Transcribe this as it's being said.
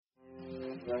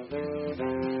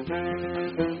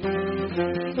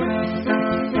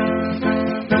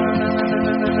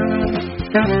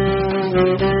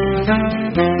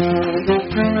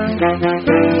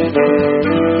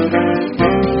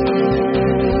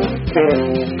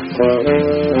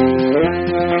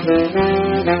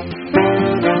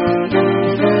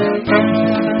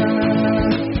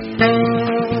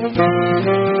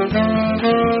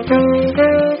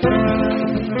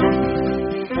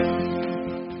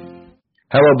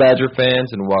Hello, Badger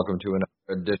fans, and welcome to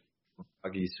another edition of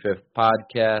Froggy's Fifth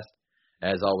Podcast.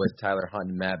 As always, Tyler Hunt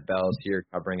and Matt Bells here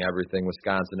covering everything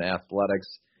Wisconsin athletics.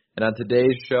 And on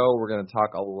today's show, we're going to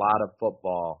talk a lot of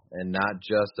football, and not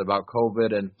just about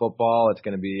COVID and football. It's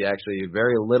going to be actually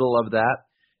very little of that,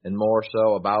 and more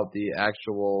so about the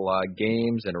actual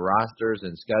games and rosters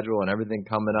and schedule and everything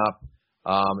coming up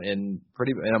in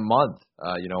a month.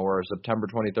 We're September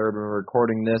 23rd when we're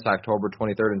recording this. October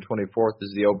 23rd and 24th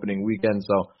is the opening weekend,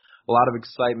 so a lot of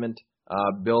excitement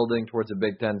building towards the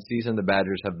Big Ten season. The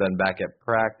Badgers have been back at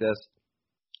practice.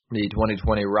 The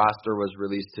 2020 roster was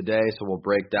released today, so we'll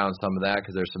break down some of that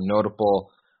because there's some notable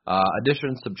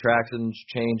additions, subtractions,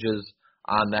 changes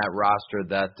on that roster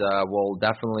that will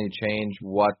definitely change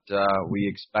what we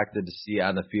expected to see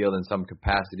on the field in some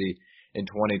capacity in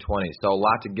 2020. So a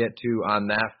lot to get to on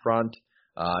that front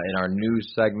in our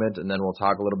news segment, and then we'll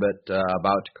talk a little bit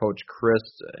about Coach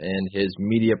Chryst and his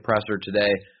media presser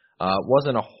today.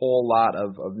 Wasn't a whole lot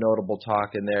of notable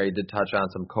talk in there. He did touch on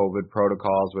some COVID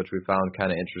protocols, which we found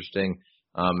kind of interesting,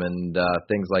 and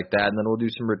things like that. And then we'll do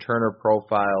some returner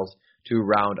profiles to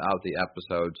round out the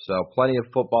episode. So plenty of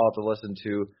football to listen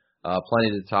to,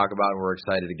 plenty to talk about, and we're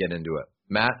excited to get into it.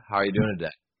 Matt, how are you doing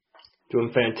today?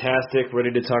 Doing fantastic.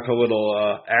 Ready to talk a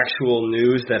little actual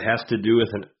news that has to do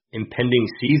with an impending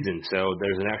season. So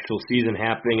there's an actual season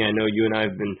happening. I know you and I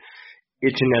have been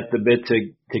itching at the bit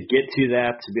to get to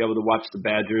that, to be able to watch the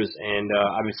Badgers. And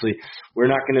obviously we're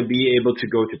not going to be able to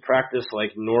go to practice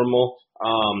like normal,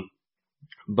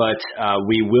 but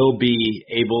we will be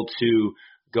able to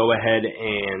go ahead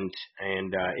and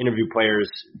interview players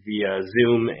via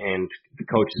Zoom and the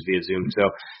coaches via Zoom. So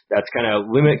that's kind of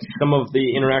limits some of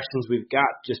the interactions we've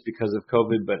got just because of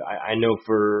COVID. But I know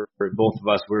for both of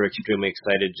us, we're extremely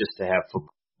excited just to have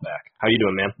football back. How you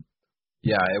doing, man?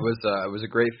 Yeah, it was a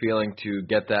great feeling to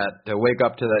get that, to wake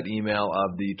up to that email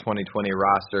of the 2020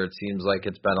 roster. It seems like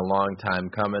it's been a long time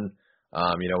coming.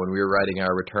 When we were writing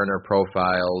our returner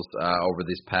profiles over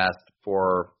these past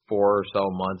four or so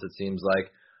months, it seems like,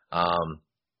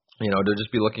 to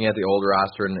just be looking at the old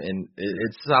roster, and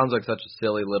it sounds like such a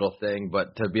silly little thing,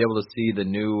 but to be able to see the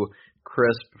new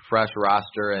crisp, fresh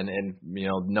roster and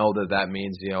know that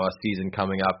means, a season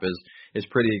coming up is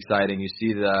pretty exciting. You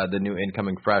see the new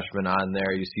incoming freshmen on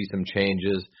there. You see some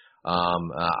changes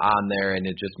on there, and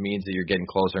it just means that you're getting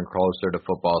closer and closer to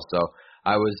football. So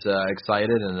I was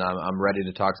excited, and I'm ready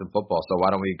to talk some football. So why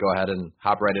don't we go ahead and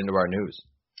hop right into our news?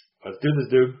 Let's do this,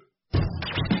 dude.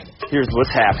 Here's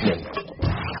what's happening.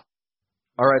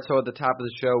 All right, so at the top of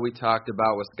the show, we talked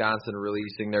about Wisconsin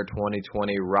releasing their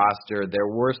 2020 roster. There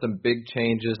were some big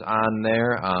changes on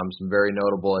there, some very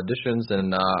notable additions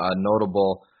and a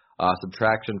notable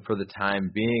subtraction for the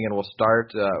time being. And we'll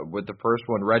start with the first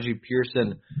one, Reggie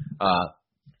Pearson,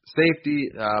 safety,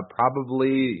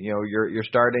 probably your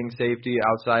starting safety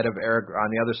outside of Eric, on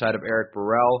the other side of Eric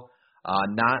Burrell.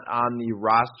 Not on the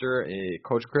roster.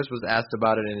 Coach Chryst was asked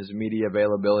about it in his media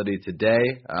availability today,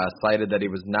 cited that he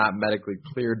was not medically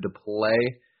cleared to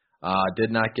play, did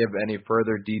not give any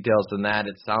further details than that.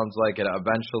 It sounds like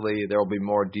eventually there will be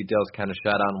more details kind of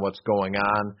shed on what's going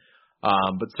on,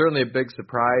 but certainly a big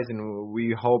surprise, and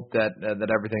we hope that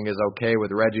everything is okay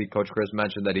with Reggie. Coach Chryst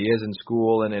mentioned that he is in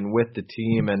school and with the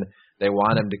team, and they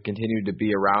want him to continue to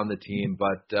be around the team,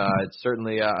 but it's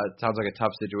certainly it sounds like a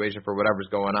tough situation for whatever's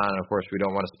going on. And of course, we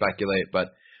don't want to speculate,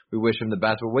 but we wish him the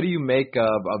best. But what do you make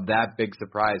of that big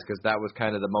surprise? Because that was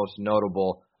kind of the most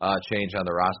notable change on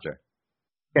the roster.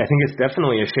 Yeah, I think it's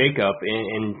definitely a shakeup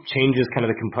and changes kind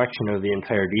of the complexion of the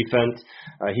entire defense.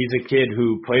 He's a kid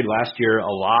who played last year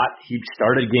a lot. He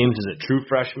started a game as a true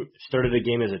freshman,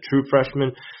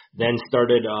 then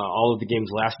started all of the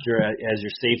games last year as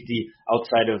your safety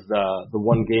outside of the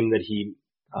one game that he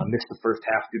missed the first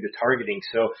half due to targeting.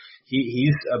 So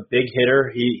he's a big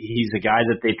hitter. He's a guy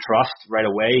that they trust right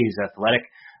away. He's athletic.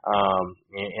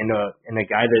 and a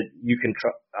guy that you can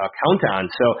count on.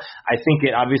 So I think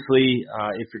it obviously,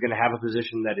 if you're going to have a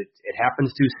position that it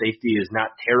happens to, safety is not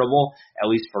terrible, at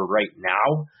least for right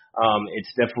now.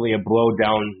 It's definitely a blow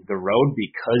down the road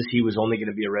because he was only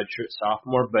going to be a redshirt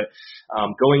sophomore. But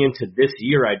going into this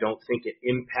year, I don't think it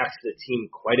impacts the team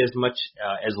quite as much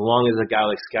as long as a guy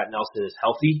like Scott Nelson is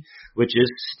healthy, which is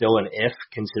still an if,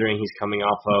 considering he's coming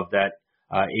off of that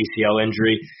ACL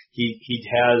injury. He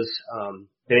has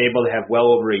been able to have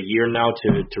well over a year now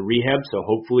to rehab, so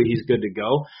hopefully he's good to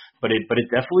go. But it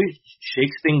definitely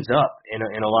shakes things up in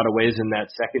a lot of ways in that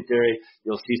secondary.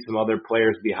 You'll see some other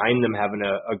players behind them having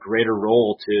a greater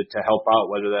role to help out,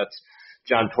 whether that's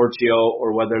John Torchio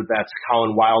or whether that's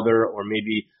Colin Wilder or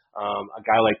maybe a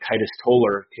guy like Titus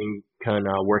Toller can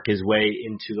work his way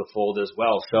into the fold as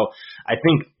well. So I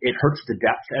think it hurts the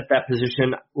depth at that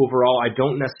position overall. I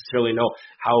don't necessarily know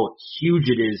how huge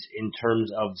it is in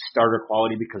terms of starter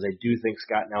quality because I do think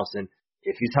Scott Nelson,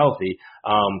 if he's healthy,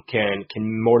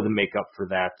 can more than make up for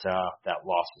that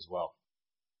loss as well.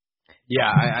 Yeah,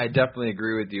 I definitely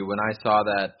agree with you. When I saw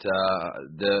that,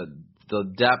 the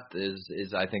depth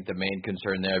is I think the main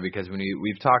concern there because when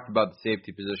we've talked about the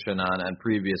safety position on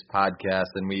previous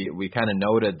podcasts, and we kind of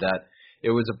noted that it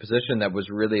was a position that was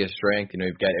really a strength.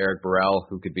 You've got Eric Burrell,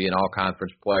 who could be an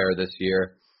all-conference player this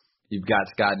year. You've got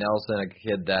Scott Nelson, a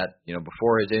kid that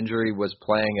before his injury was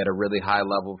playing at a really high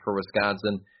level for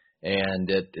Wisconsin, and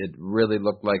it really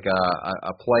looked like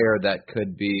a player that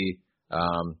could be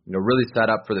really set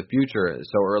up for the future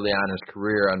so early on in his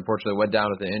career. Unfortunately, went down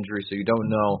with an injury, so you don't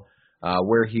know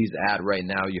where he's at right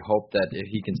now. You hope that if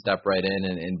he can step right in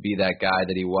and be that guy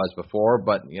that he was before,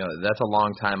 but that's a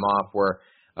long time off where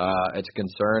it's a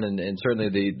concern, and certainly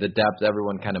the depth,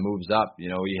 everyone kind of moves up.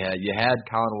 You had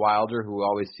Colin Wilder, who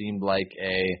always seemed like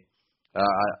a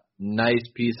nice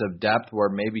piece of depth where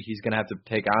maybe he's going to have to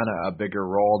take on a bigger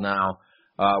role now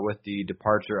with the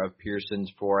departure of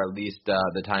Pearsons for at least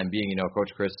the time being.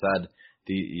 Coach Chris said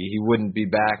he wouldn't be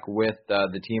back with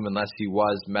the team unless he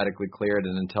was medically cleared,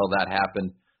 and until that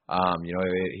happened,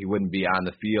 he wouldn't be on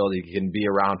the field. He can be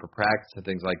around for practice and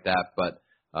things like that, but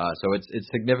so it's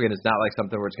significant. It's not like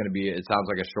something where it's going to be, it sounds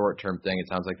like a short-term thing. It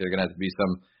sounds like there's going to have to be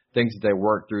some things that they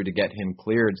work through to get him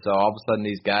cleared. So all of a sudden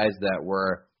these guys that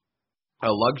were a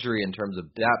luxury in terms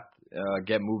of depth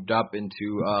get moved up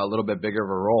into a little bit bigger of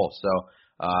a role. So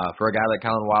for a guy like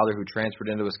Colin Wilder who transferred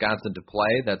into Wisconsin to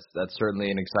play, that's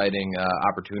certainly an exciting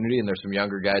opportunity, and there's some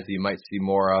younger guys that you might see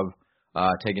more of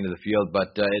taking to the field.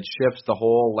 But it shifts the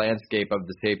whole landscape of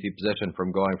the safety position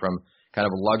from going from kind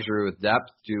of a luxury with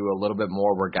depth to a little bit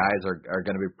more where guys are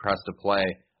going to be pressed to play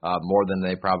more than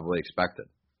they probably expected.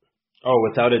 Oh,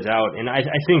 without a doubt. And I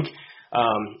think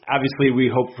obviously we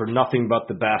hope for nothing but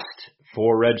the best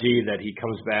for Reggie, that he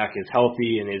comes back, is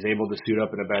healthy, and is able to suit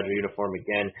up in a Badger uniform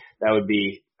again. That would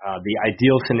be the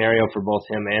ideal scenario for both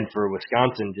him and for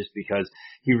Wisconsin, just because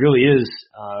he really is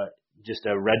just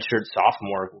a redshirt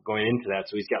sophomore going into that,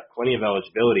 so he's got plenty of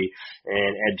eligibility,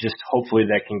 and just hopefully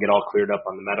that can get all cleared up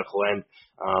on the medical end.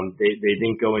 They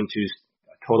didn't go into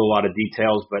a total lot of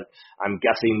details, but I'm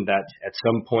guessing that at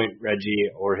some point Reggie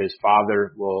or his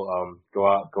father will go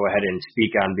ahead and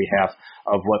speak on behalf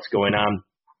of what's going on.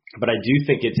 But I do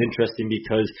think it's interesting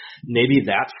because maybe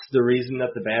that's the reason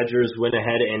that the Badgers went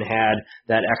ahead and had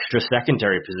that extra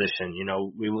secondary position.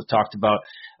 We talked about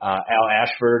Al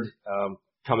Ashford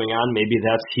coming on. Maybe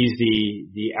he's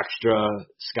the extra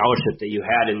scholarship that you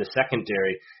had in the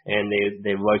secondary, and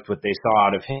they liked what they saw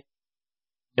out of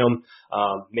him.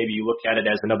 Maybe you look at it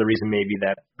as another reason, maybe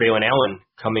that Braylon Allen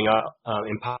coming up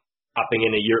and popping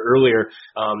in a year earlier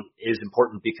is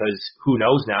important, because who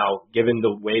knows now, given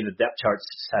the way the depth chart's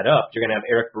set up, you're going to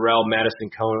have Eric Burrell, Madison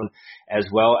Cone, as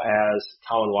well as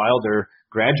Colin Wilder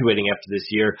graduating after this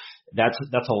year. That's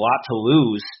a lot to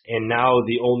lose, and now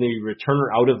the only returner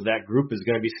out of that group is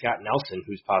going to be Scott Nelson,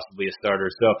 who's possibly a starter.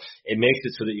 So it makes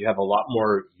it so that you have a lot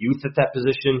more youth at that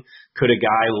position. Could a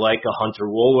guy like a Hunter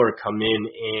Wohler come in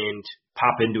and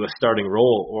pop into a starting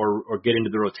role or get into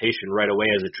the rotation right away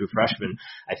as a true freshman?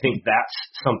 I think that's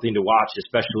something to watch,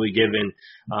 especially given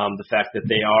the fact that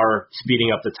they are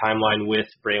speeding up the timeline with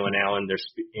Braylon Allen,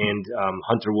 and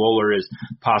Hunter Wohler is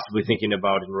possibly thinking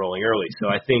about enrolling early.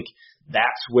 So I think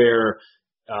that's where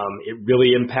it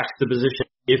really impacts the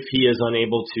position. If he is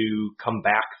unable to come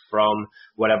back from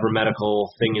whatever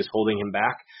medical thing is holding him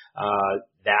back,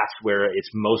 that's where it's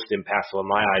most impactful in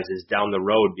my eyes, is down the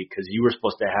road, because you were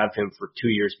supposed to have him for 2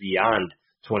 years beyond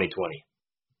 2020.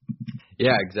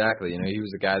 Yeah, exactly. He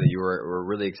was a guy that you were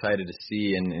really excited to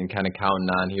see and kind of counting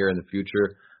on here in the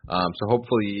future. So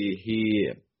hopefully he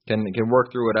can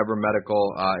work through whatever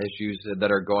medical issues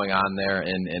that are going on there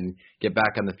and get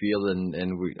back on the field.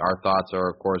 And our thoughts are,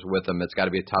 of course, with him. It's got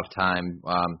to be a tough time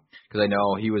because I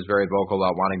know he was very vocal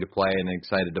about wanting to play and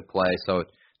excited to play. So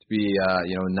to be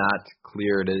not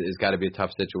cleared has got to be a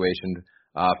tough situation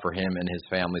for him and his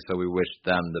family. So we wish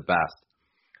them the best.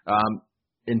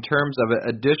 In terms of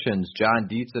additions, John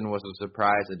Dietzen was a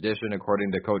surprise addition,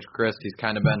 according to Coach Chryst. He's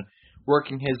kind of been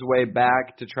working his way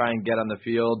back to try and get on the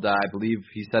field. I believe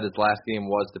he said his last game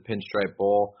was the Pinstripe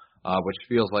Bowl, which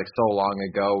feels like so long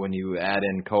ago when you add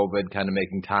in COVID, kind of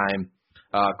making time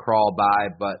crawl by.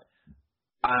 But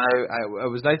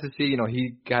it was nice to see,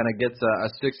 he kind of gets a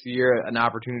sixth year, an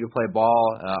opportunity to play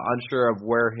ball. Unsure of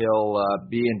where he'll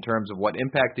be in terms of what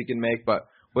impact he can make, but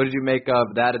what did you make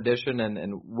of that addition,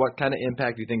 and what kind of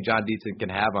impact do you think John Dietzen can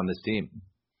have on this team?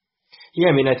 Yeah,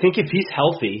 I mean, I think if he's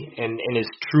healthy and is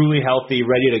truly healthy,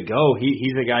 ready to go,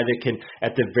 he's a guy that can,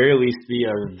 at the very least, be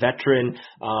a veteran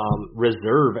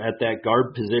reserve at that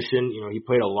guard position. He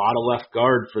played a lot of left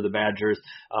guard for the Badgers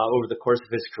over the course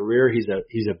of his career.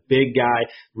 He's a big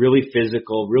guy, really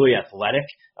physical, really athletic,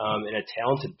 and a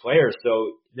talented player.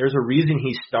 So there's a reason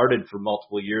he started for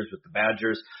multiple years with the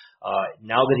Badgers.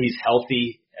 Now that he's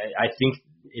healthy, I think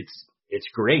it's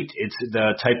great. It's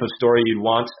the type of story you'd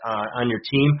want on your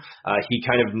team. He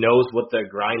kind of knows what the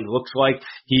grind looks like.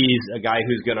 He's a guy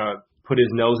who's going to put his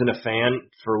nose in a fan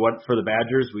for the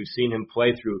Badgers. We've seen him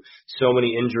play through so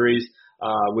many injuries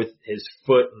with his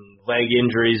foot and leg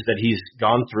injuries that he's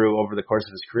gone through over the course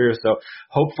of his career. So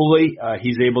hopefully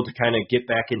he's able to kind of get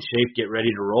back in shape, get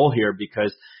ready to roll here,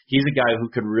 because he's a guy who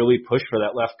could really push for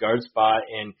that left guard spot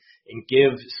and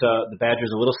give the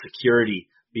Badgers a little security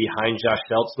behind Josh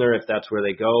Seltzner if that's where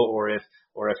they go, or if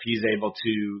he's able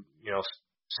to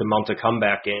cement a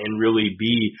comeback and really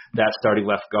be that starting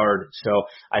left guard. So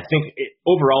I think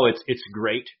overall it's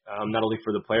great, not only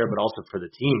for the player but also for the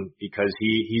team, because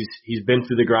he's been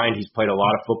through the grind. He's played a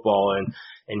lot of football,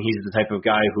 and he's the type of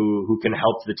guy who can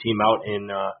help the team out in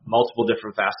multiple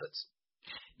different facets.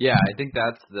 Yeah, I think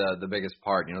that's the biggest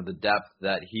part. The depth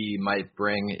that he might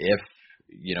bring. If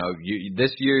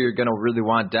this year you're going to really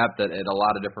want depth at a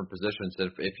lot of different positions.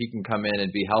 If he can come in and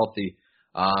be healthy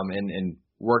and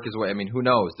work his way. I mean, who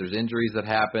knows? There's injuries that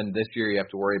happen. This year you have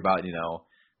to worry about,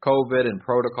 COVID and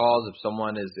protocols if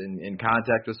someone is in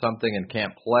contact with something and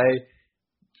can't play.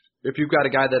 If you've got a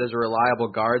guy that is a reliable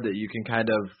guard that you can kind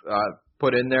of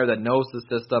put in there that knows the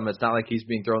system, it's not like he's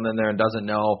being thrown in there and doesn't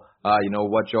know,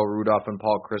 what Joe Rudolph and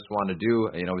Paul Chryst want to do.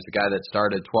 He's a guy that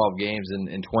started 12 games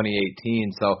in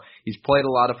 2018, so he's played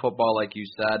a lot of football, like you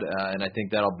said, and I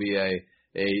think that'll be a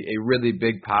really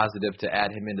big positive to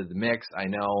add him into the mix. I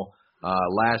know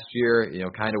last year,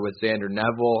 kind of with Xander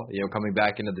Neville, coming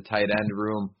back into the tight end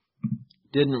room,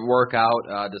 didn't work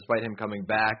out despite him coming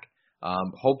back.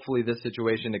 Hopefully this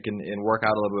situation it can work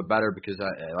out a little bit better, because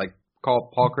like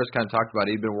Paul Chryst kind of talked about,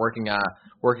 he'd been working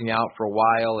out for a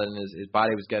while and his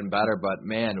body was getting better. But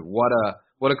man,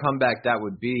 what a comeback that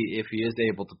would be if he is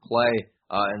able to play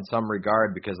in some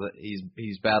regard, because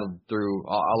he's battled through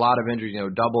a lot of injuries,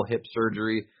 double hip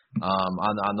surgery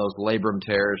on those labrum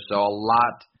tears. So a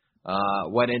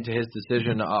lot went into his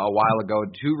decision a while ago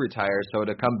to retire. So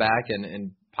to come back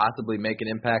and possibly make an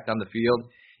impact on the field,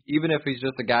 even if he's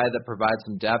just a guy that provides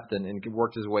some depth and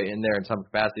works his way in there in some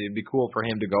capacity, it'd be cool for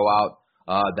him to go out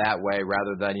that way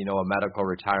rather than, a medical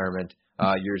retirement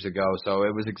years ago. So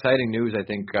it was exciting news, I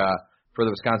think, for the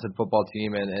Wisconsin football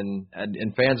team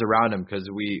and fans around him, because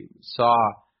we saw,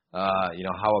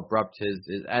 how abrupt his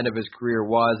end of his career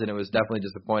was, and it was definitely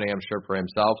disappointing, I'm sure, for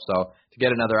himself. So to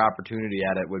get another opportunity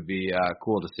at it would be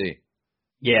cool to see.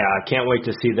 Yeah, I can't wait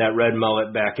to see that red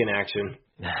mullet back in action.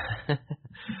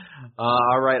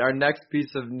 All right, our next piece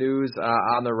of news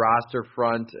on the roster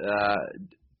front,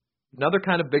 another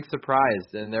kind of big surprise,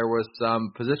 and there was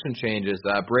some position changes.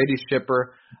 Brady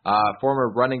Schipper,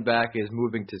 former running back, is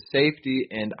moving to safety,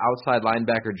 and outside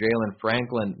linebacker Jalen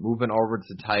Franklin moving over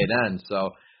to tight end.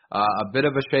 So a bit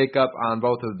of a shakeup on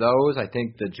both of those. I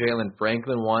think the Jalen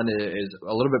Franklin one is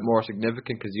a little bit more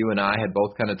significant because you and I had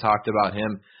both kind of talked about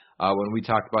him when we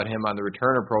talked about him on the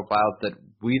returner profiles, that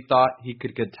we thought he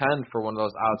could contend for one of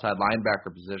those outside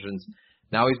linebacker positions.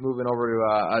 Now he's moving over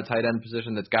to a tight end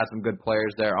position that's got some good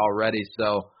players there already.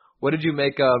 So what did you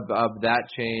make of that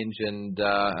change and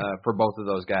for both of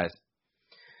those guys?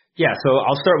 Yeah, so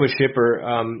I'll start with Schipper.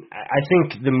 I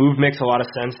think the move makes a lot of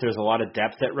sense. There's a lot of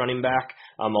depth at running back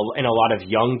and a lot of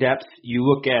young depth. You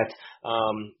look at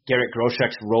Garrett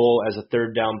Groshek's role as a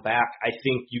third down back. I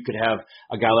think you could have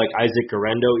a guy like Isaac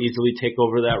Garendo easily take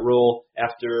over that role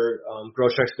after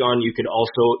Groshek's gone. You could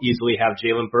also easily have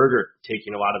Jalen Berger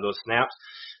taking a lot of those snaps.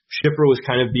 Schiffer was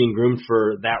kind of being groomed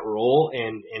for that role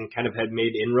and kind of had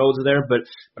made inroads there. But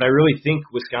I really think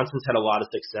Wisconsin's had a lot of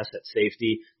success at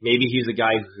safety. Maybe he's a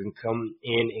guy who can come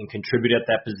in and contribute at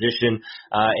that position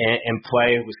and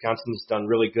play. Wisconsin's done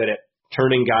really good at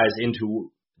turning guys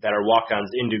that are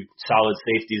walk-ons into solid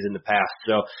safeties in the past.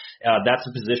 So that's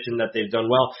a position that they've done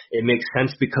well. It makes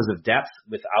sense because of depth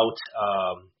without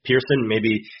Pearson.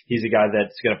 Maybe he's a guy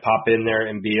that's going to pop in there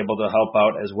and be able to help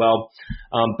out as well.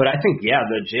 But I think,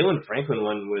 the Jalen Franklin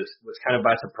one was kind of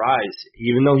by surprise.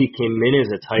 Even though he came in as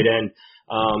a tight end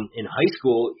in high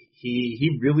school,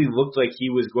 he really looked like he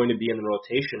was going to be in the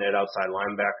rotation at outside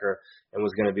linebacker and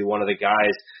was going to be one of the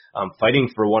guys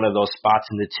fighting for one of those spots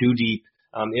in the two deep,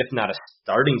 if not a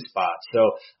starting spot.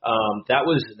 So that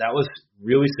was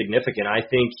really significant. I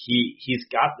think he's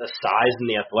got the size and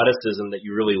the athleticism that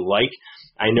you really like.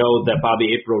 I know that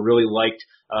Bobby April really liked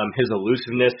his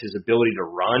elusiveness, his ability to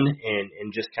run,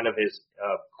 and just kind of his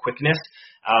quickness.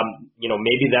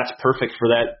 Maybe that's perfect for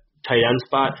that tight end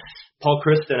spot. Paul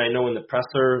Kristen, I know in the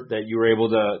presser that you were able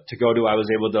to go to, I was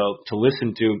able to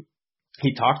listen to.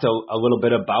 He talked a little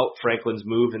bit about Franklin's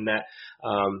move and that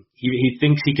he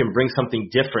thinks he can bring something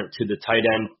different to the tight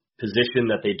end position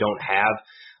that they don't have.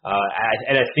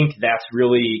 And I think that's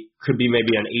really could be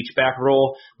maybe an H-back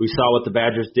role. We saw what the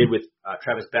Badgers did with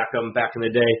Travis Beckham back in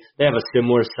the day. They have a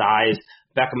similar size.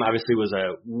 Beckham obviously was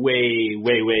a way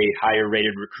higher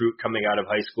rated recruit coming out of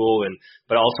high school,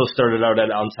 but also started out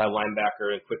at outside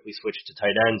linebacker and quickly switched to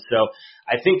tight end. So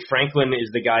I think Franklin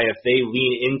is the guy, if they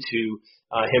lean into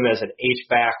him as an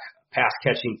H-back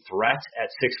pass-catching threat at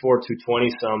 6'4",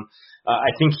 220 some, I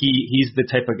think he's the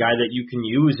type of guy that you can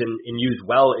use and use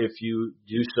well if you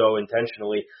do so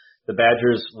intentionally. The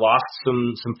Badgers lost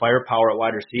some firepower at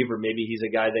wide receiver. Maybe he's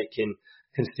a guy that can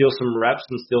steal some reps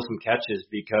and steal some catches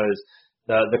because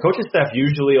the coaching staff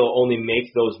usually will only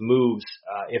make those moves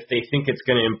if they think it's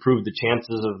going to improve the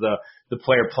chances of the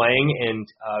player playing. And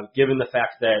given the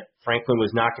fact that Franklin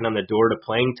was knocking on the door to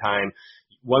playing time,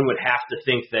 one would have to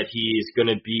think that he's going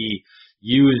to be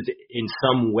used in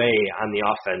some way on the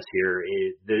offense here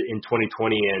in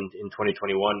 2020 and in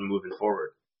 2021 moving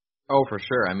forward. Oh, for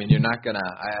sure. I mean, you're not going to –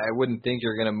 I wouldn't think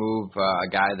you're going to move a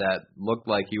guy that looked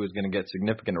like he was going to get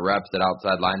significant reps at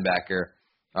outside linebacker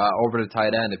over to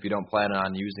tight end if you don't plan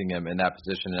on using him in that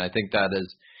position. And I think that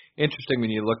is interesting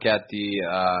when you look at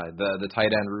the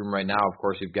tight end room right now. Of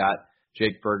course, you've got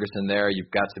Jake Ferguson there.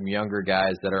 You've got some younger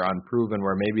guys that are unproven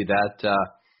where maybe that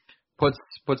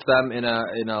puts them in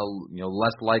a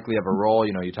less likely of a role.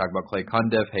 You talk about Clay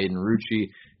Cundiff, Hayden Rucci,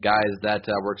 guys that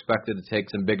were expected to take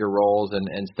some bigger roles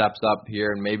and steps up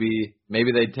here, and maybe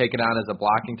they take it on as a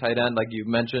blocking tight end like you've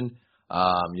mentioned.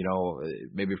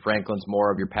 Maybe Franklin's more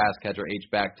of your pass catcher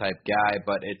H-back type guy,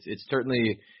 but it's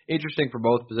certainly interesting for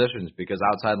both positions because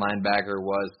outside linebacker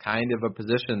was kind of a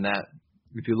position that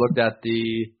if you looked at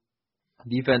the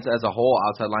defense as a whole,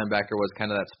 outside linebacker was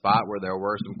kind of that spot where there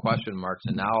were some question marks,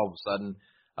 and now all of a sudden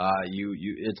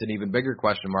it's an even bigger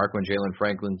question mark when Jalen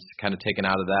Franklin's kind of taken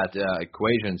out of that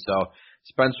equation. So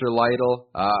Spencer Lytle,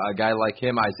 a guy like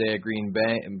him, Isaiah Green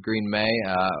May,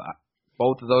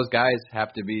 both of those guys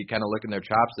have to be kind of licking their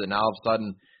chops, and now all of a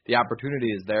sudden the opportunity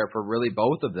is there for really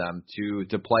both of them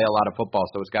to play a lot of football.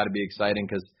 So it's got to be exciting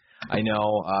because I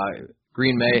know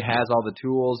Green May has all the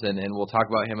tools, and we'll talk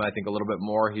about him, I think, a little bit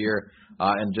more here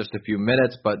in just a few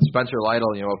minutes. But Spencer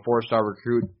Lytle, a four-star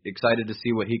recruit, excited to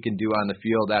see what he can do on the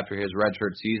field after his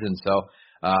redshirt season. So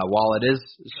while it is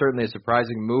certainly a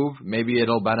surprising move, maybe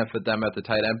it'll benefit them at the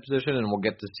tight end position, and we'll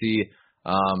get to see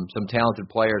some talented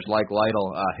players like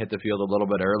Lytle hit the field a little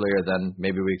bit earlier than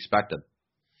maybe we expected.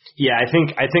 Yeah, I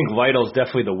think Lytle's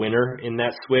definitely the winner in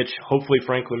that switch. Hopefully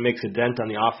Franklin makes a dent on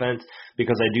the offense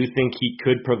because I do think he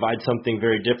could provide something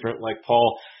very different like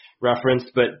Paul referenced.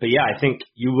 But yeah, I think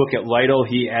you look at Lytle,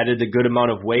 he added a good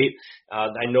amount of weight.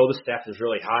 I know the staff is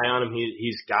really high on him.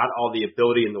 He's got all the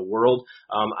ability in the world.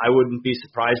 I wouldn't be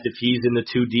surprised if he's in the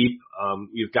two deep.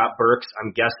 You've got Burks. I'm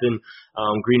guessing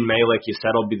Green May, like you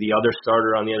said, will be the other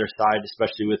starter on the other side,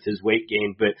 especially with his weight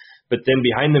gain. But then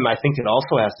behind them, I think it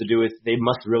also has to do with they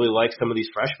must really like some of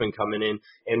these freshmen coming in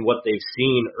and what they've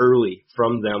seen early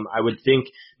from them. I would think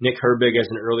Nick Herbig as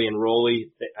an early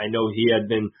enrollee, I know he had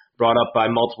been brought up by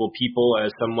multiple people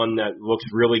as someone that looks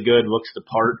really good, looks the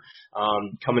part.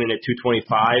 Coming in at 225,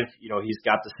 he's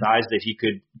got the size that he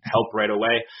could help right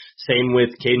away. Same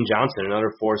with Caden Johnson,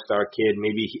 another four-star kid.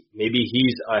 Maybe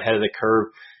he's ahead of the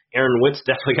curve. Aaron Witt's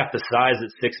definitely got the size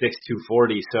at 6'6",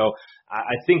 240. So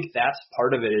I think that's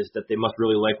part of it is that they must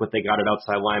really like what they got at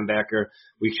outside linebacker.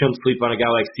 We shouldn't sleep on a guy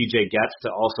like C.J. Getz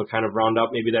to also kind of round up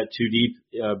maybe that two deep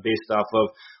based off of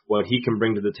what he can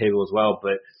bring to the table as well.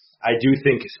 But I do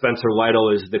think Spencer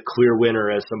Lytle is the clear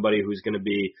winner as somebody who's going to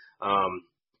be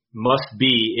must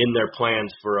be in their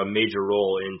plans for a major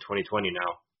role in 2020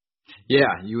 now. Yeah,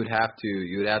 you would have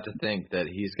to think that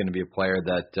he's going to be a player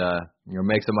that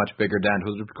makes a much bigger dent. It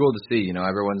would be cool to see.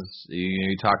 Everyone's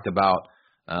you talked about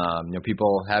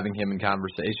people having him in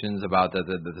conversations about that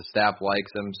the staff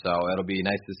likes him, so it'll be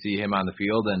nice to see him on the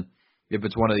field. And if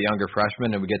it's one of the younger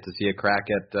freshmen and we get to see a crack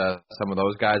at some of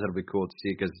those guys, it'll be cool to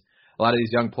see, because a lot of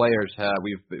these young players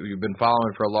we've been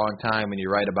following for a long time, and you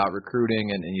write about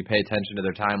recruiting and you pay attention to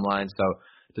their timelines. So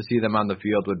to see them on the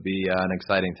field would be an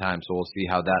exciting time. So we'll see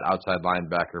how that outside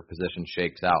linebacker position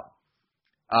shakes out.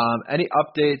 Any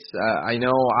updates? I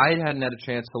know I hadn't had a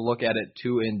chance to look at it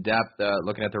too in depth,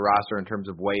 looking at the roster in terms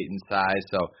of weight and size.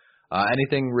 So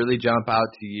anything really jump out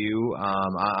to you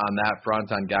on that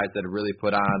front, on guys that have really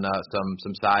put on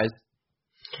some size?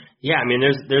 Yeah, I mean,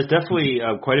 there's definitely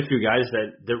quite a few guys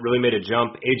that really made a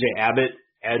jump. AJ Abbott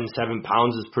adding 7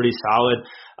 pounds is pretty solid.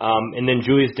 And then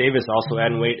Julius Davis also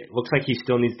adding weight. It looks like he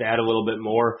still needs to add a little bit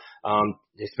more,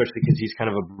 especially because he's kind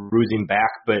of a bruising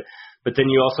back. But then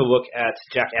you also look at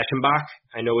Jack Eschenbach.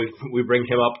 I know we bring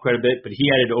him up quite a bit, but he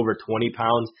added over 20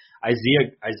 pounds.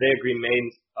 Isaiah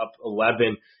Green-Main's up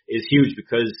 11 is huge,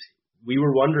 because we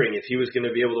were wondering if he was going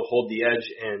to be able to hold the edge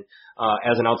and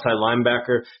as an outside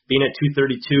linebacker. Being at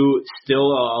 232, still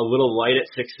a little light at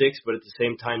 6'6", but at the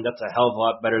same time, that's a hell of a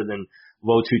lot better than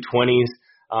low 220s.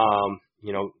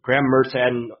 Graham Mertz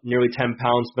adding nearly 10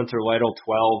 pounds, Spencer Lytle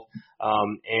 12,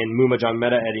 and Muma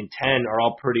John-Meta adding 10 are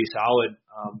all pretty solid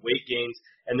weight gains.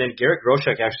 And then Garrett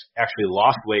Groshek actually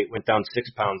lost weight, went down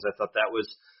 6 pounds. I thought that was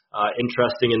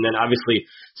interesting. And then obviously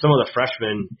some of the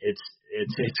freshmen,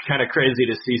 it's kind of crazy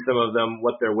to see some of them,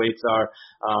 what their weights are,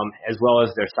 as well as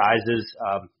their sizes.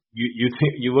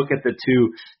 You look at the two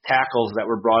tackles that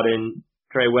were brought in,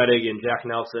 Trey Wettig and Jack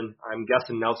Nelson. I'm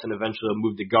guessing Nelson eventually will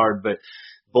move to guard, but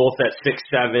both at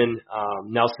 6'7",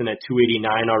 Nelson at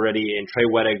 289 already, and Trey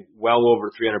Wettig well over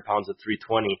 300 pounds at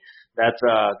 320. That's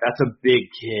a big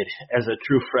kid as a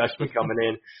true freshman coming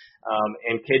in.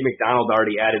 And Cade McDonald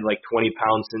already added like 20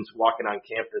 pounds since walking on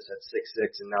campus at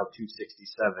 6'6", and now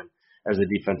 267 as a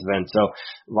defensive end. So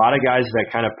a lot of guys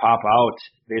that kind of pop out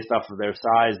based off of their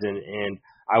size, and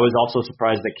I was also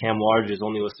surprised that Cam Large is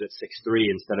only listed at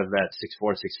 6'3" instead of that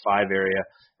 6'4", 6'5" area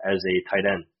as a tight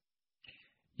end.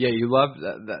 Yeah, you love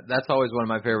that. That's always one of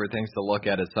my favorite things to look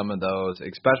at, is some of those,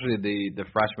 especially the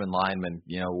freshman linemen.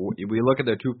 We look at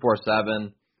their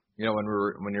 247.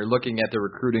 When you're looking at the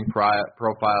recruiting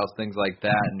profiles, things like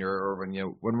that, and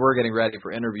when we're getting ready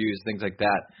for interviews, things like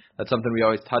that. That's something we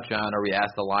always touch on, or we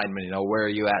ask the linemen, where are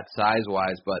you at size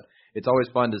wise? But it's always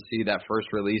fun to see that first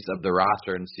release of the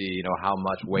roster and see, how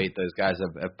much weight those guys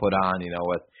have put on,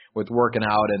 with working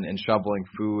out and shoveling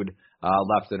food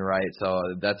left and right. So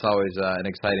that's always an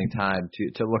exciting time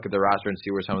to look at the roster and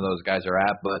see where some of those guys are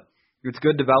at. But it's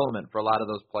good development for a lot of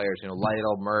those players.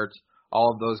 Lytle, Mertz,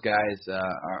 all of those guys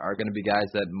are going to be guys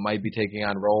that might be taking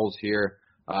on roles here,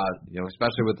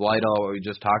 especially with Lytle, what we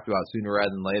just talked about, sooner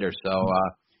rather than later. So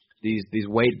these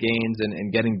weight gains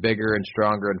and getting bigger and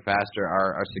stronger and faster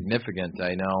are significant.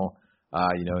 I know,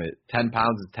 10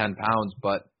 pounds is 10 pounds,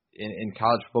 but in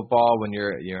college football, when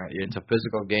it's a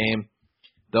physical game,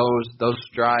 those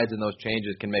strides and those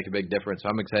changes can make a big difference. So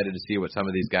I'm excited to see what some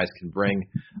of these guys can bring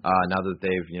now that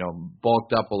they've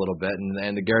bulked up a little bit.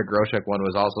 And the Garrett Groshek one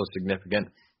was also significant.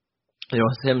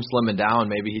 Him slimming down,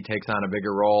 maybe he takes on a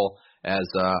bigger role as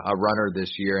a runner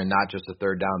this year and not just a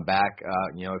third down back.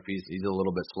 If he's a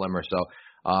little bit slimmer. So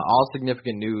all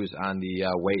significant news on the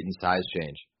weight and size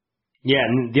change. Yeah,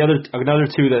 and another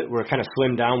two that were kind of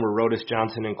slimmed down were Rodis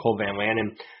Johnson and Cole Van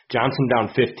Lannon. Johnson down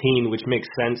 15, which makes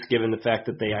sense given the fact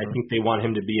that I think they want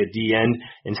him to be a D end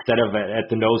instead of at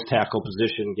the nose tackle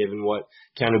position, given what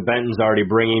Keanu Benton's already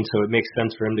bringing. So it makes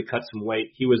sense for him to cut some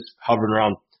weight. He was hovering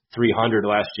around 300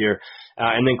 last year.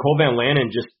 And then Cole Van Lannon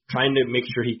just trying to make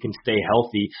sure he can stay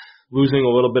healthy, losing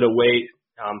a little bit of weight,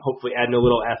 hopefully adding a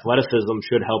little athleticism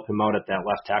should help him out at that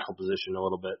left tackle position a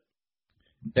little bit.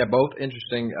 Yeah, both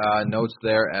interesting notes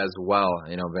there as well.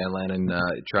 Van Lannon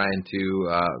trying to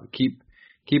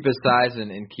keep his size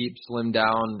and keep slim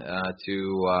down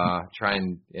to try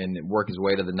and work his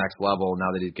way to the next level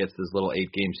now that he gets this little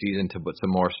 8-game season to put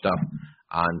some more stuff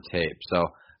on tape. So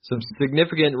some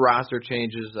significant roster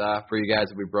changes for you guys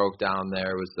that we broke down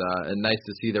there. It was nice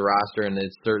to see the roster, and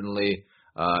it's certainly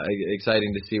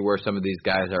exciting to see where some of these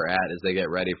guys are at as they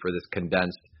get ready for this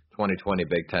condensed 2020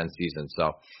 Big Ten season.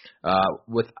 So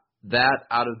with that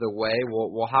out of the way,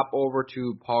 we'll hop over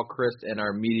to Paul Chryst and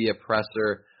our media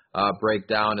presser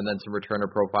breakdown and then some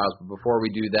returner profiles. But before we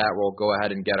do that, we'll go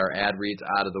ahead and get our ad reads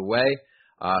out of the way.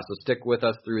 So stick with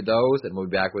us through those, and we'll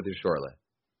be back with you shortly.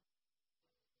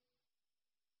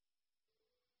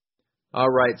 All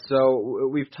right, so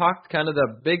we've talked kind of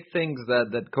the big things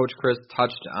that Coach Chryst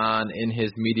touched on in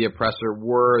his media presser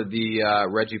were the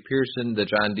Reggie Pearson, the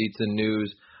John Dietzen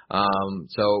news.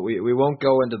 So we won't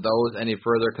go into those any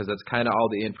further because that's kind of all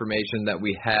the information that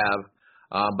we have.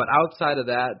 But outside of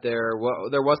that, there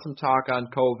was some talk on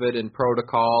COVID and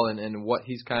protocol and what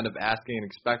he's kind of asking and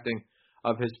expecting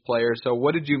of his players. So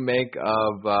what did you make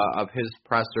of his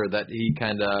presser that he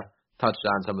kind of touched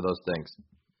on some of those things?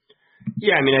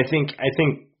 Yeah, I mean, I think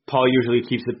Paul usually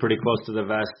keeps it pretty close to the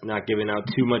vest, not giving out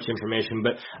too much information.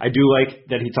 But I do like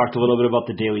that he talked a little bit about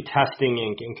the daily testing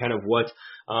and kind of what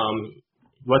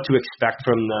to expect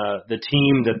from the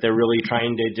team, that they're really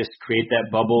trying to just create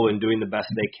that bubble and doing the best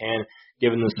they can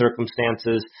given the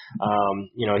circumstances.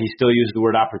 He still used the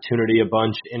word opportunity a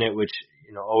bunch in it, which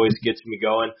always gets me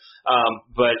going.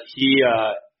 But he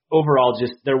overall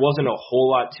just there wasn't a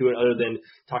whole lot to it other than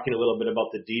talking a little bit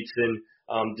about the Dietzen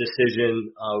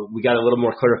decision. We got a little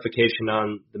more clarification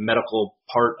on the medical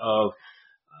part of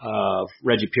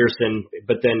Reggie Pearson,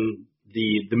 but then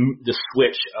the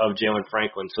switch of Jalen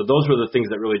Franklin. So those were the things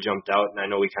that really jumped out, and I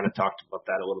know we kind of talked about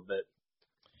that a little bit.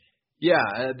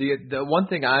 Yeah, the one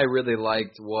thing I really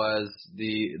liked was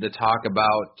the talk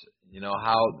about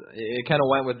how it kind of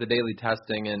went with the daily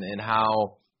testing and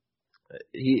how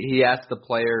he asked the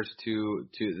players to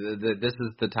this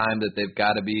is the time that they've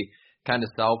got to be kind of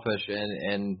selfish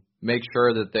and make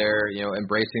sure that they're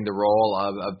embracing the role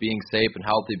of being safe and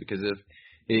healthy, because if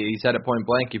he said it point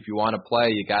blank, if you want to play,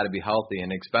 you got to be healthy,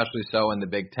 and especially so in the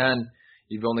Big Ten.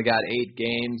 You've only got 8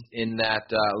 games in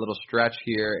that little stretch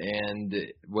here, and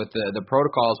with the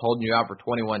protocols holding you out for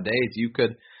 21 days, you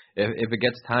could, if it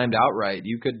gets timed out right,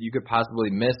 you could possibly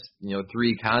miss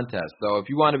 3 contests. So if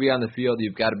you want to be on the field,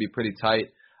 you've got to be pretty tight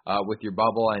with your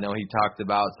bubble. I know he talked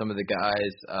about some of the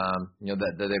guys,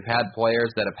 that they've had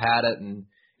players that have had it, and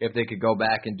if they could go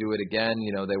back and do it again,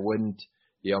 they wouldn't,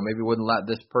 maybe wouldn't let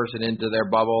this person into their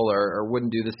bubble or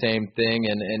wouldn't do the same thing.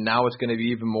 And now it's going to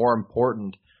be even more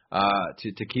important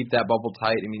to keep that bubble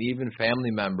tight. I mean, even family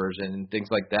members and things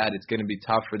like that, it's going to be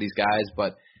tough for these guys,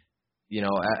 but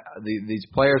these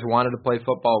players wanted to play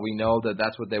football. We know that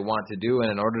that's what they want to do, and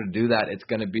in order to do that, it's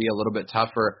going to be a little bit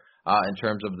tougher in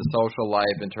terms of the social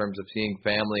life, in terms of seeing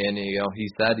family. And he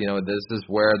said, this is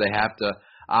where they have to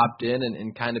opt in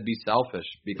and kind of be selfish,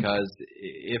 because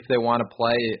if they want to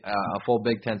play a full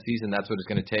Big Ten season, that's what it's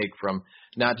going to take from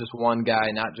not just one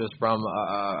guy, not just from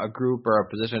a group or a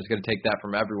position. It's going to take that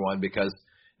from everyone, because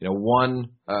one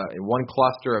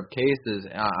cluster of cases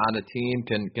on a team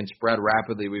can spread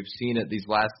rapidly. We've seen it these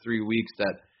last 3 weeks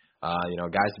that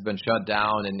guys have been shut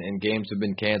down and games have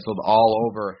been canceled all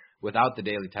over without the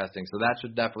daily testing. So that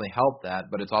should definitely help that,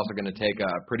 but it's also going to take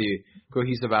a pretty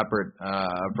cohesive effort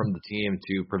from the team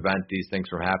to prevent these things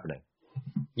from happening.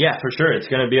 Yeah, for sure. It's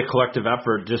going to be a collective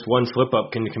effort. Just one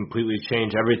slip-up can completely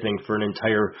change everything for an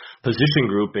entire position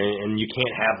group, and you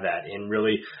can't have that. And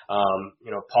really,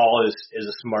 Paul is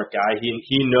a smart guy.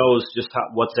 He knows just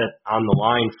what's on the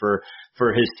line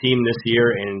for his team this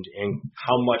year, and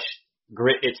how much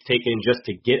grit it's taken just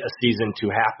to get a season to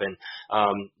happen.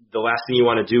 The last thing you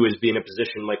want to do is be in a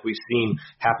position like we've seen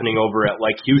happening over at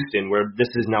like Houston, where this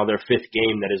is now their 5th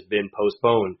game that has been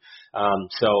postponed.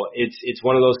 So it's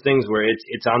one of those things where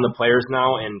it's on the players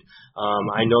now, and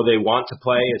I know they want to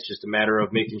play. It's just a matter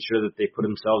of making sure that they put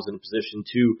themselves in a position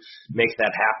to make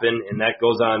that happen, and that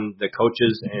goes on the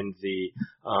coaches and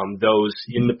those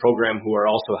in the program who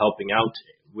are also helping out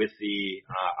with the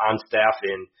on staff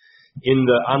and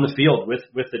on the field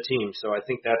with the team. So I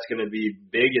think that's going to be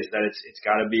big, is that it's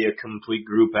got to be a complete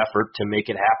group effort to make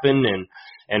it happen,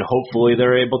 and hopefully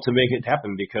they're able to make it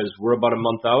happen, because we're about a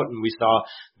month out, and we saw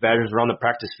Badgers around the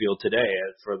practice field today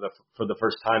for the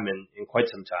first time in quite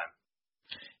some time.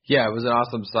 Yeah, it was an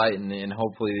awesome sight, and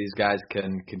hopefully these guys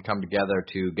can come together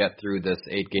to get through this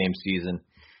 8-game season.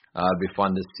 It'd be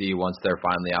fun to see once they're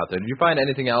finally out there. Did you find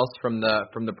anything else from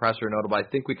the presser notable? I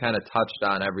think we kind of touched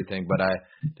on everything, but I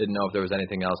didn't know if there was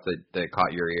anything else that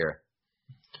caught your ear.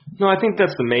 No, I think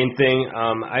that's the main thing.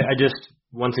 I just,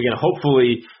 once again,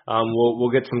 hopefully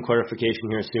we'll get some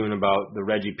clarification here soon about the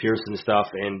Reggie Pearson stuff,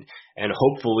 and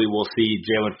hopefully we'll see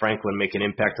Jalen Franklin make an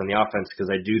impact on the offense,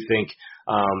 because I do think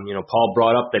Paul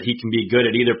brought up that he can be good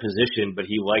at either position, but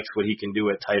he likes what he can do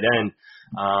at tight end.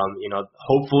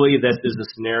 Hopefully this is a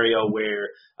scenario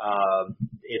where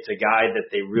it's a guy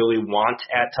that they really want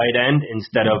at tight end,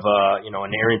 instead of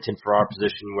an Arrington for our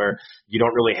position, where you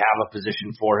don't really have a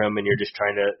position for him and you're just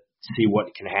trying to see what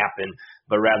can happen,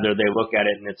 but rather they look at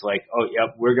it and it's like, oh,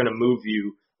 yep, we're going to move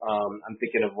you I'm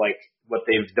thinking of like what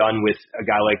they've done with a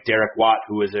guy like Derek Watt,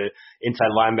 who is a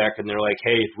inside linebacker, and they're like,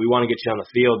 hey, if we want to get you on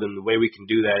the field, then the way we can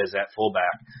do that is at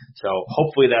fullback. So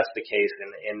hopefully that's the case.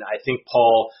 And I think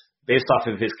Paul, based off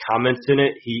of his comments in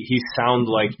it, he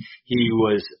sounded like he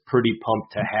was pretty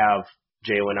pumped to have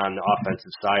Jalen on the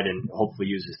offensive side and hopefully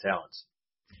use his talents.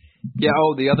 Yeah,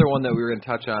 the other one that we were going to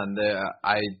touch on,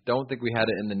 I don't think we had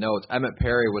it in the notes. Emmett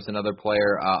Perry was another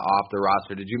player off the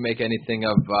roster. Did you make anything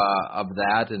of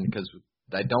that? And because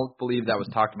I don't believe that was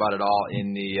talked about at all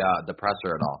in the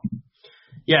presser at all.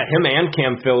 Yeah, him and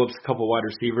Cam Phillips, a couple wide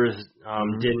receivers, are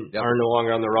no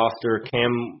longer on the roster.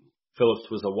 Cam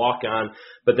Phillips was a walk-on,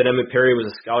 but then Emmett Perry was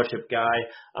a scholarship guy.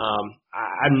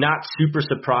 I'm not super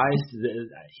surprised.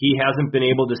 He hasn't been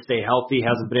able to stay healthy,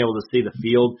 hasn't been able to see the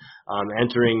field,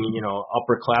 entering,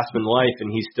 upperclassman life,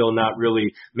 and he's still not really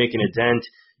making a dent.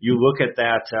 You look at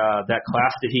that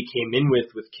class that he came in with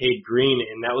Cade Green,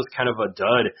 and that was kind of a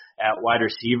dud at wide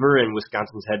receiver, and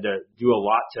Wisconsin's had to do a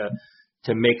lot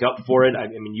to make up for it. I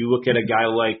mean, you look at a guy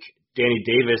like Danny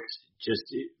Davis just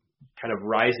kind of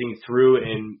rising through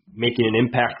and making an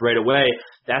impact right away.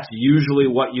 That's usually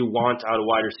what you want out of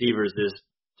wide receivers, is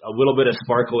a little bit of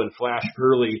sparkle and flash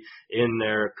early in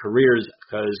their careers,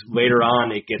 because later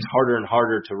on it gets harder and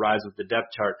harder to rise with the depth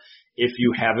chart if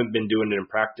you haven't been doing it in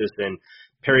practice. And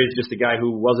Perry's just a guy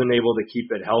who wasn't able to keep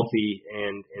it healthy,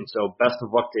 and so best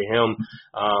of luck to him.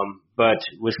 But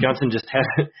Wisconsin just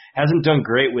hasn't done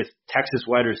great with Texas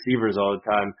wide receivers all the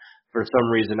time. For some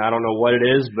reason, I don't know what it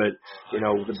is, but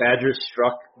the Badgers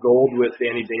struck gold with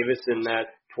Danny Davis in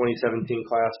that 2017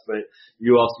 class. But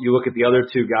you look at the other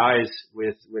two guys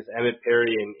with Emmett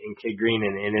Perry and Cade Green,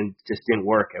 and it just didn't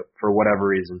work for whatever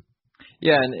reason.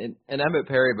 Yeah, and Emmett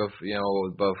Perry,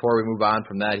 before we move on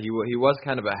from that, he was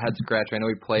kind of a head scratcher. I know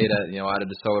he played at out of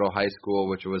DeSoto High School,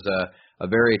 which was a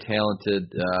very talented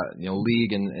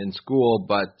league in school.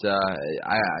 But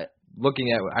I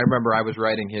remember I was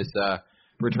writing his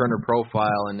returner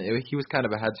profile, and he was kind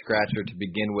of a head scratcher to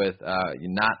begin with.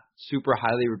 Not super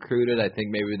highly recruited. I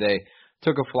think maybe they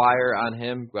took a flyer on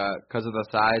him because of the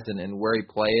size and where he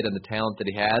played and the talent that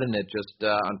he had, and it just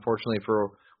unfortunately for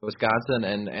Wisconsin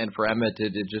and for Emmett,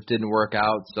 it just didn't work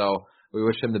out. So we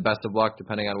wish him the best of luck,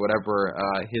 depending on whatever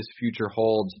his future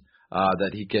holds, that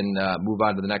he can move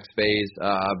on to the next phase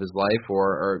of his life,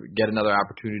 or get another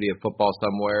opportunity at football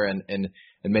somewhere and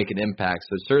make an impact.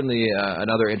 So certainly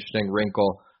another interesting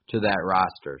wrinkle to that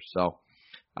roster. So,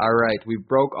 all right, we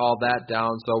broke all that down.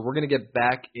 So we're going to get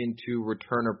back into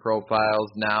returner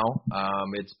profiles now.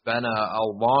 It's been a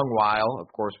long while. Of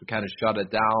course, we kind of shut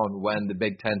it down when the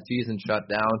Big Ten season shut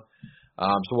down.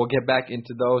 So we'll get back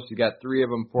into those. We got 3 of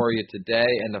them for you today.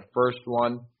 And the first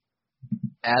one,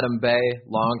 Adam Bay,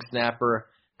 long snapper,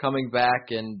 coming back,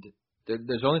 and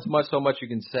there's only so much you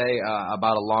can say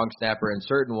about a long snapper in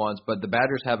certain ones, but the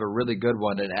Badgers have a really good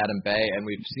one in Adam Bay, and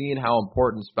we've seen how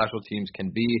important special teams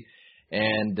can be,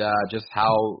 and just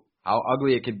how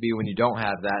ugly it can be when you don't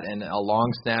have that, and a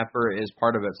long snapper is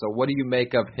part of it. So what do you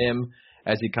make of him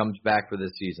as he comes back for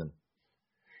this season?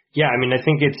 Yeah, I mean, I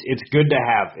think it's good to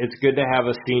have. It's good to have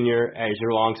a senior as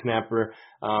your long snapper.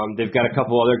 They've got a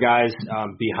couple other guys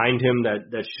behind him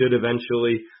that should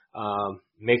eventually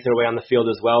make their way on the field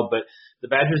as well. But the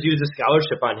Badgers use a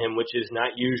scholarship on him, which is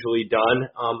not usually done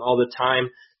all the time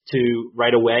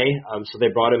right away. So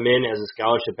they brought him in as a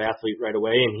scholarship athlete right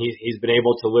away, and he's been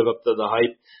able to live up to the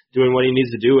hype, doing what he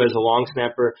needs to do as a long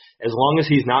snapper. As long as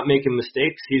he's not making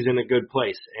mistakes, he's in a good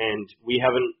place. And we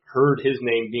haven't heard his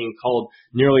name being called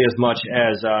nearly as much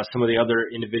as some of the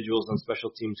other individuals on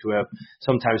special teams who have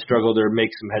sometimes struggled or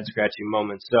make some head-scratching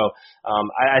moments. So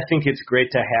I think it's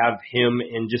great to have him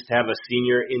and just have a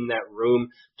senior in that room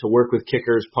to work with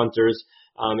kickers, punters,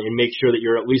 and make sure that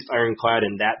you're at least ironclad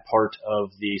in that part of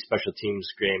the special teams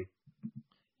game.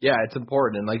 Yeah, it's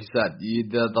important. And like you said,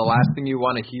 the last thing you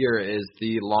want to hear is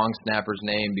the long snapper's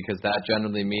name, because that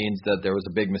generally means that there was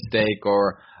a big mistake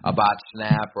or a botched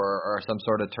snap or some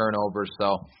sort of turnover.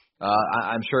 So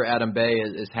I'm sure Adam Bay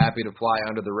is happy to fly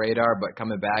under the radar, but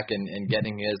coming back and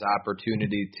getting his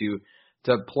opportunity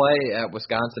to play at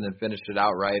Wisconsin and finish it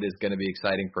out right is going to be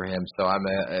exciting for him. So I'm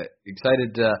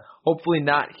excited to hopefully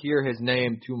not hear his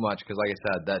name too much, because like I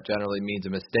said, that generally means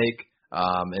a mistake.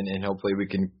 And hopefully we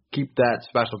can keep that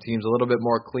special teams a little bit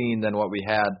more clean than what we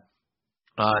had.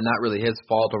 Not really his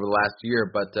fault over the last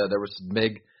year, but there were some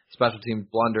big special teams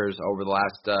blunders over the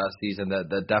last season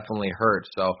that definitely hurt.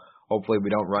 So hopefully we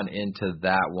don't run into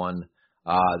that one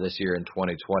this year in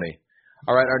 2020.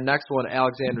 All right, our next one,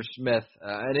 Alexander Smith,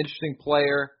 an interesting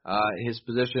player. His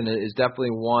position is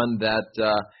definitely one that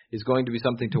is going to be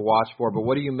something to watch for. But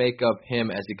what do you make of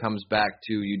him as he comes back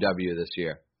to UW this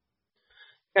year?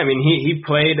 I mean, he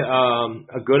played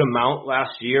a good amount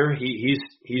last year.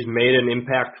 He's made an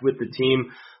impact with the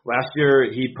team. Last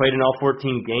year, he played in all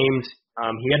 14 games.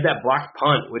 He had that blocked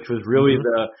punt, which was really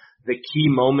the key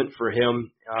moment for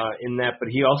him in that. But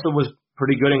he also was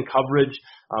pretty good in coverage.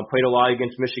 Played a lot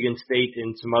against Michigan State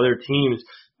and some other teams.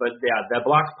 But yeah, that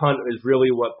blocked punt is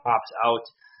really what pops out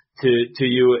to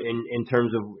you in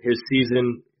terms of his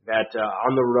season. That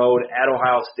on the road at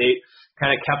Ohio State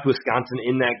kind of kept Wisconsin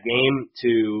in that game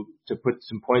to put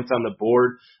some points on the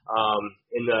board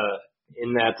in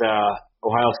that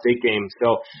Ohio State game.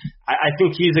 So I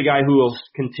think he's a guy who will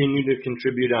continue to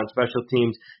contribute on special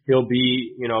teams. He'll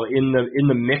be in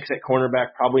the mix at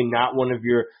cornerback, probably not one of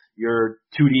your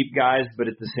two deep guys, but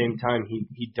at the same time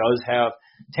he does have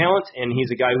talent, and he's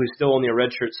a guy who's still only a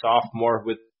redshirt sophomore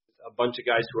with a bunch of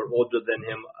guys who are older than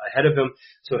him ahead of him.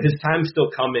 So his time's still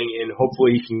coming, and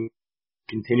hopefully he can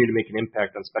continue to make an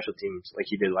impact on special teams like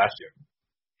he did last year.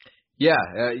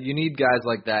 Yeah, you need guys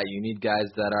like that. You need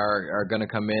guys that are going to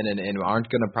come in and aren't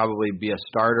going to probably be a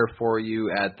starter for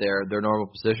you at their normal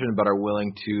position, but are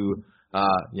willing to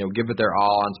give it their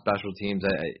all on special teams.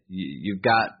 You've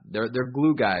got they're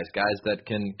glue guys that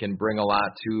can bring a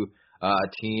lot to a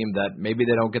team that maybe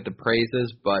they don't get the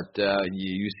praises, but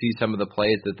you see some of the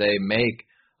plays that they make,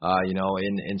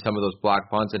 in some of those block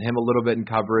punts, and him a little bit in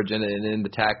coverage and in the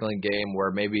tackling game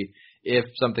where maybe if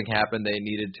something happened they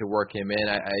needed to work him in.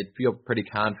 I feel pretty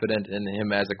confident in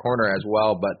him as a corner as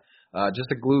well, but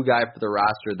just a glue guy for the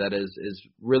roster that is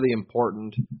really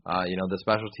important. The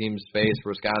special teams phase for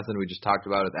Wisconsin, we just talked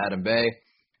about with Adam Bay,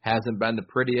 hasn't been the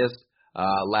prettiest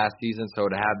last season, so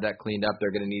to have that cleaned up,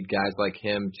 they're going to need guys like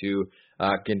him to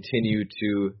continue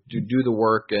to do the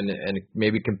work and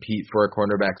maybe compete for a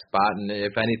cornerback spot. And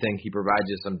if anything, he provides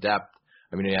you some depth.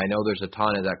 I mean, I know there's a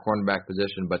ton at that cornerback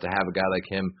position, but to have a guy like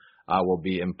him will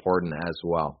be important as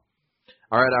well.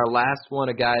 All right, our last one,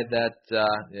 a guy that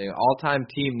all-time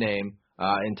team name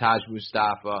in Taj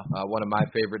Mustafa, one of my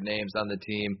favorite names on the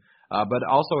team. But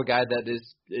also a guy that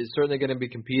is certainly going to be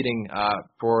competing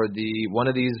for one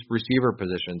of these receiver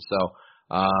positions. So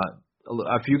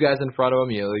a few guys in front of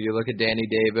him. You look at Danny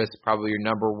Davis, probably your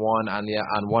number one on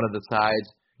one of the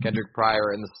sides. Kendrick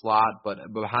Pryor in the slot, but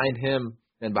behind him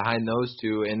and behind those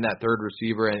two in that third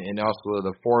receiver and also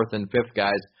the fourth and fifth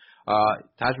guys,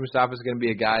 Taj Mustafa is going to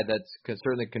be a guy that's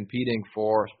certainly competing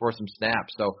for some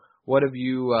snaps. So what have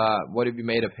you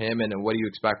made of him, and what do you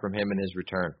expect from him in his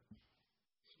return?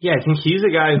 Yeah, I think he's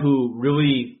a guy who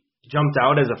really jumped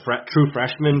out as a true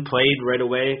freshman, played right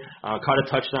away, caught a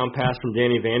touchdown pass from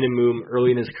Danny Vandenboom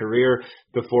early in his career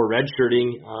before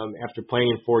redshirting after playing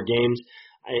in 4 games.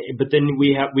 But then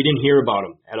we didn't hear about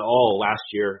him at all last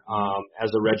year as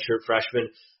a redshirt freshman.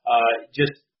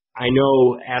 I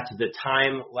know at the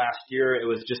time last year it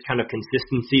was just kind of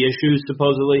consistency issues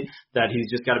supposedly, that he's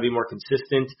just got to be more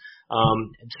consistent.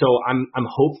 So I'm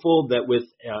hopeful that with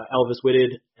Elvis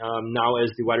Whitted now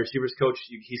as the wide receivers coach,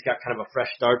 he's got kind of a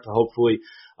fresh start to hopefully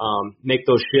make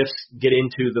those shifts, get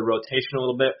into the rotation a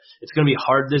little bit. It's going to be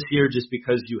hard this year just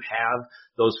because you have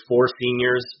those 4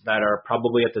 seniors that are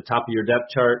probably at the top of your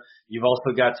depth chart. You've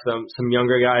also got some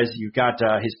younger guys. You've got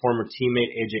his former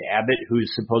teammate AJ Abbott, who's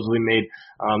supposedly made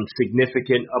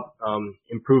significant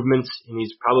improvements, and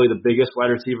he's probably the biggest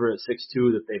wide receiver at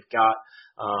 6'2" that they've got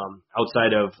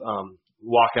outside of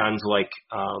walk-ons like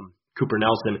Cooper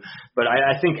Nelson. But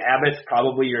I think Abbott's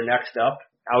probably your next up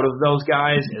out of those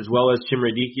guys, as well as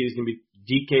Chimere DK is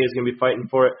going to be fighting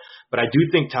for it. But I do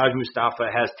think Taj Mustafa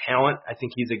has talent. I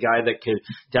think he's a guy that could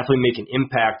definitely make an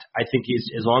impact. I think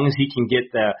as long as he can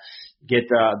get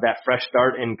that fresh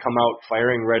start and come out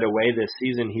firing right away this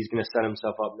season, he's going to set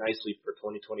himself up nicely for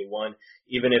 2021,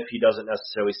 even if he doesn't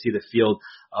necessarily see the field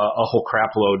a whole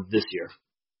crap load this year.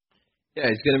 Yeah,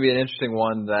 he's going to be an interesting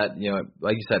one that,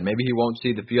 like you said, maybe he won't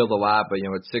see the field a lot, but,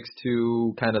 at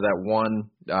 6'2", kind of that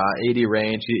 180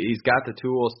 range, he's got the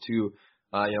tools to,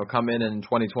 come in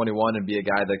 2021 and be a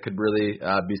guy that could really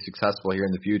be successful here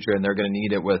in the future, and they're going to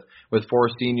need it with 4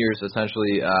 seniors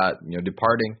essentially,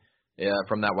 departing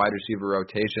from that wide receiver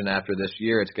rotation after this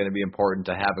year. It's going to be important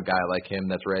to have a guy like him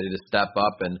that's ready to step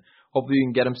up, and hopefully you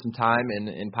can get him some time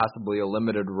in possibly a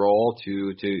limited role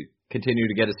to continue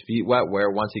to get his feet wet,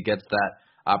 where once he gets that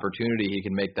opportunity, he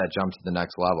can make that jump to the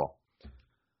next level.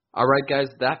 All right, guys,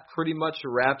 that pretty much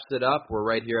wraps it up. We're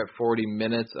right here at 40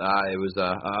 minutes. It was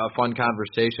a fun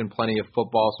conversation, plenty of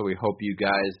football, so we hope you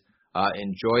guys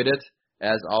enjoyed it.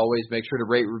 As always, make sure to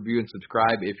rate, review, and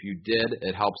subscribe if you did.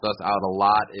 It helps us out a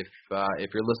lot. If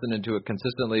you're listening to it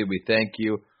consistently, we thank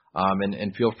you.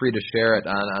 And feel free to share it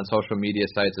on social media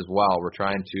sites as well. We're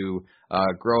trying to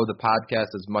grow the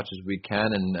podcast as much as we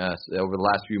can, and over the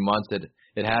last few months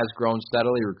it has grown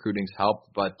steadily. Recruiting's helped,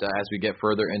 but as we get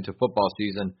further into football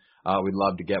season, we'd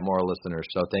love to get more listeners.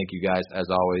 So thank you guys, as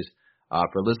always,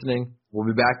 for listening. We'll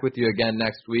be back with you again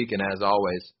next week, and as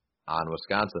always, on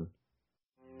Wisconsin.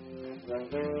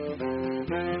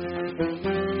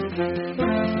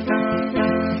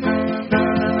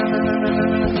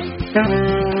 Thank you.